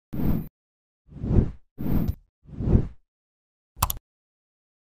The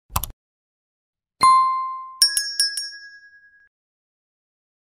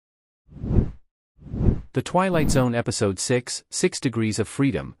Twilight Zone Episode 6, 6 Degrees of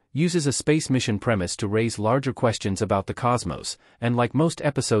Freedom, uses a space mission premise to raise larger questions about the cosmos, and like most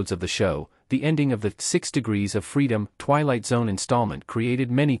episodes of the show, the ending of the 6 Degrees of Freedom Twilight Zone installment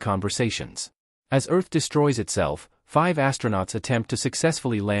created many conversations. As Earth destroys itself, 5 astronauts attempt to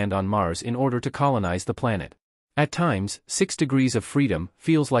successfully land on Mars in order to colonize the planet. At times, 6 Degrees of Freedom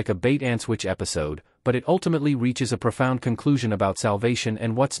feels like a bait-and-switch episode, but it ultimately reaches a profound conclusion about salvation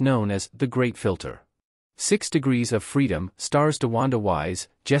and what's known as the Great Filter. 6 Degrees of Freedom stars DeWanda Wise,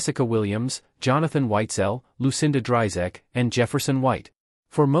 Jessica Williams, Jonathan Whitesell, Lucinda Dryzek, and Jefferson White.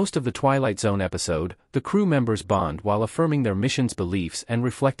 For most of the Twilight Zone episode, the crew members bond while affirming their mission's beliefs and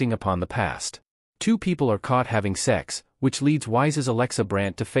reflecting upon the past. 2 people are caught having sex, which leads Wise's Alexa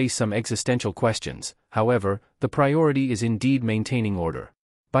Brandt to face some existential questions. However, the priority is indeed maintaining order.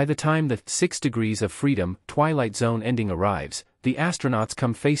 By the time the 6 Degrees of Freedom Twilight Zone ending arrives, the astronauts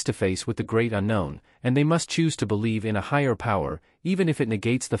come face to face with the great unknown, and they must choose to believe in a higher power, even if it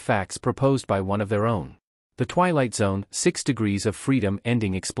negates the facts proposed by one of their own. The Twilight Zone 6 Degrees of Freedom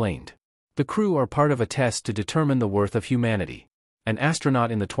ending explained. The crew are part of a test to determine the worth of humanity. An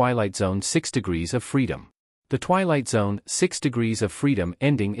astronaut in the Twilight Zone 6 Degrees of Freedom. The Twilight Zone 6 Degrees of Freedom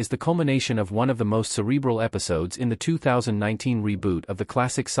ending is the culmination of one of the most cerebral episodes in the 2019 reboot of the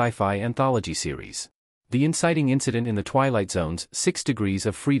classic sci-fi anthology series. The inciting incident in the Twilight Zone's 6 Degrees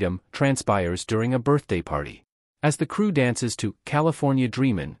of Freedom transpires during a birthday party. As the crew dances to California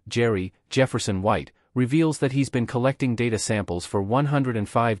Dreamin', Jerry, Jefferson White, reveals that he's been collecting data samples for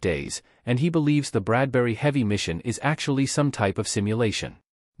 105 days, and he believes the Bradbury Heavy mission is actually some type of simulation.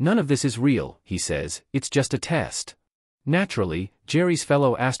 None of this is real, he says, it's just a test. Naturally, Jerry's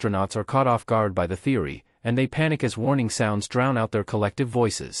fellow astronauts are caught off guard by the theory, and they panic as warning sounds drown out their collective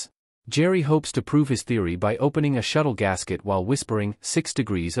voices. Jerry hopes to prove his theory by opening a shuttle gasket while whispering 6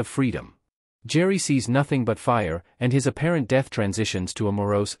 Degrees of Freedom. Jerry sees nothing but fire, and his apparent death transitions to a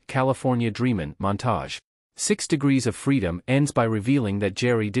morose California Dreamin' montage. 6 Degrees of Freedom ends by revealing that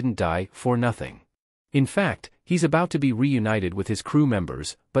Jerry didn't die for nothing. In fact, he's about to be reunited with his crew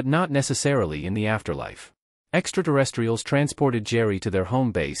members, but not necessarily in the afterlife. Extraterrestrials transported Jerry to their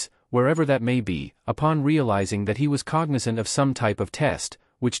home base, wherever that may be, upon realizing that he was cognizant of some type of test,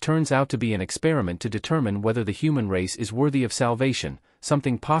 which turns out to be an experiment to determine whether the human race is worthy of salvation,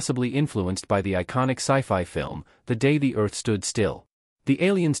 something possibly influenced by the iconic sci-fi film, The Day the Earth Stood Still. The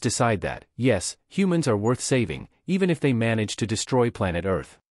aliens decide that, yes, humans are worth saving, even if they manage to destroy planet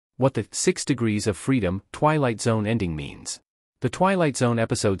Earth. What the 6 Degrees of Freedom Twilight Zone ending means. The Twilight Zone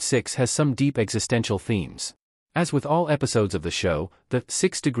Episode 6 has some deep existential themes. As with all episodes of the show, the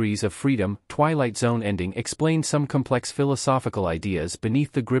 6 Degrees of Freedom Twilight Zone ending explains some complex philosophical ideas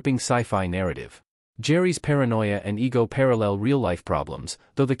beneath the gripping sci-fi narrative. Jerry's paranoia and ego parallel real-life problems,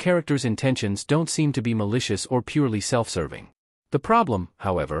 though the character's intentions don't seem to be malicious or purely self-serving. The problem,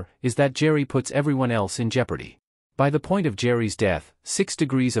 however, is that Jerry puts everyone else in jeopardy. By the point of Jerry's death, 6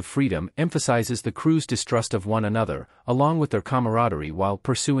 Degrees of Freedom emphasizes the crew's distrust of one another, along with their camaraderie while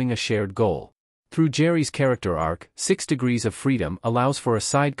pursuing a shared goal. Through Jerry's character arc, 6 Degrees of Freedom allows for a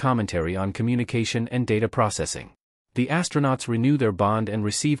side commentary on communication and data processing. The astronauts renew their bond and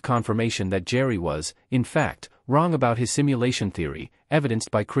receive confirmation that Jerry was, in fact, wrong about his simulation theory,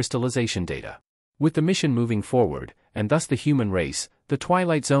 evidenced by crystallization data. With the mission moving forward, and thus the human race, the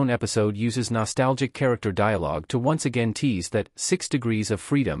Twilight Zone episode uses nostalgic character dialogue to once again tease that 6 Degrees of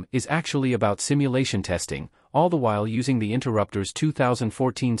Freedom is actually about simulation testing, all the while using the Interrupters'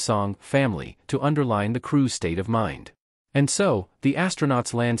 2014 song, Family, to underline the crew's state of mind. And so, the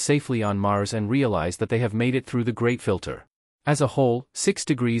astronauts land safely on Mars and realize that they have made it through the Great Filter. As a whole, 6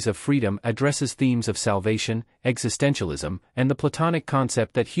 Degrees of Freedom addresses themes of salvation, existentialism, and the Platonic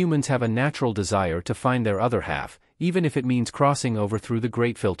concept that humans have a natural desire to find their other half, even if it means crossing over through the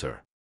Great Filter.